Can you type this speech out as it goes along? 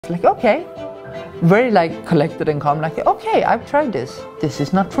Like, okay, very like collected and calm, like, okay, I've tried this. This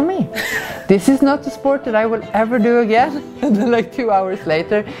is not for me. This is not the sport that I will ever do again. And then like 2 hours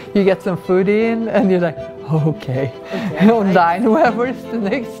later, you get some food in and you're like, oh, okay. Online, whoever is the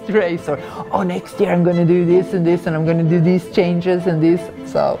next race, or oh, next year I'm gonna do this and this and I'm gonna do these changes and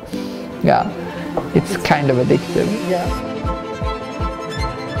this. So yeah, it's kind of addictive. Yeah.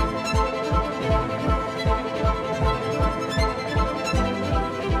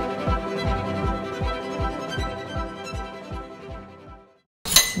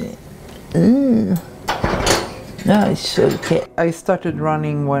 No, it's okay. I started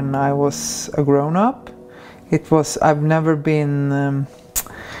running when I was a grown-up. I've never been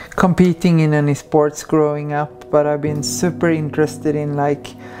competing in any sports growing up, but I've been super interested in like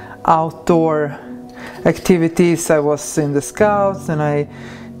outdoor activities. I was in the Scouts and I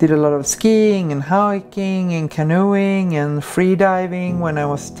did a lot of skiing and hiking and canoeing and free diving when I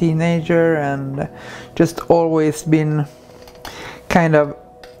was a teenager, and just always been kind of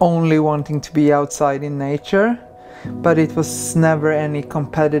only wanting to be outside in nature. But it was never any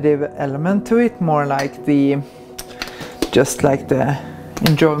competitive element to it, more like just like the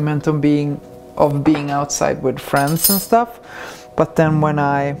enjoyment of being outside with friends and stuff. But then when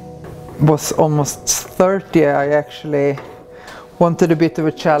I was almost 30, I actually wanted a bit of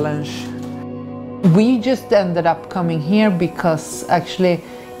a challenge. We just ended up coming here because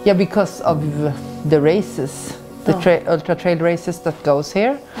because of the races, the ultra trail races that goes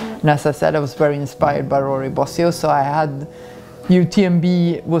here. And as I said, I was very inspired by Rory Bossio, so I had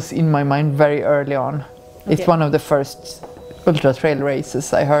UTMB was in my mind very early on. Okay. It's one of the first ultra trail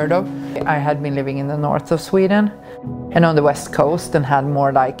races I heard of. I had been living in the north of Sweden and on the west coast, and had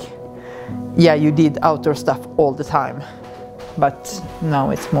more like, yeah, you did outdoor stuff all the time, but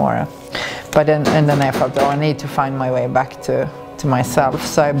now it's more. But then I felt, oh, I need to find my way back to myself,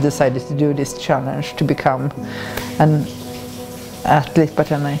 so I've decided to do this challenge to become an athlete, but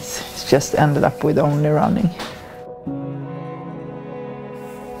then it's just ended up with only running.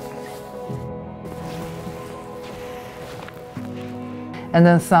 And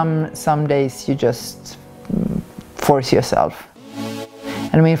then some days you just force yourself.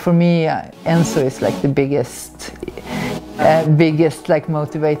 And I mean, for me, Enzo is like the biggest like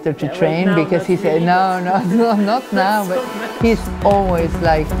motivator to train, because he said no, not now, but he's always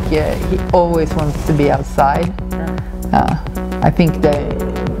like, he always wants to be outside. I think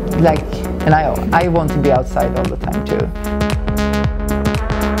and I want to be outside all the time too.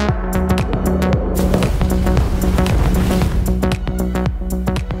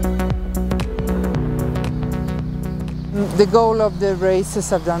 The goal of the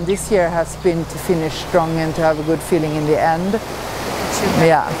races I've done this year has been to finish strong and to have a good feeling in the end.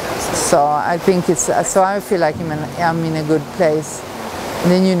 Yeah, so I think so I feel like I'm in a good place.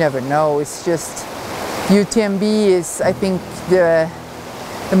 And then you never know, it's just, UTMB is, I think the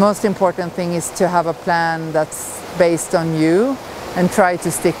most important thing is to have a plan that's based on you and try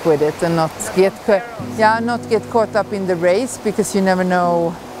to stick with it and not get caught up in the race, because you never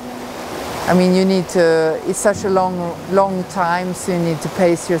know. I mean, it's such a long time, so you need to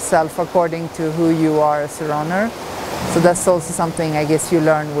pace yourself according to who you are as a runner. So that's also something I guess you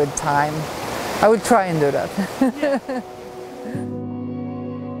learn with time. I will try and do that.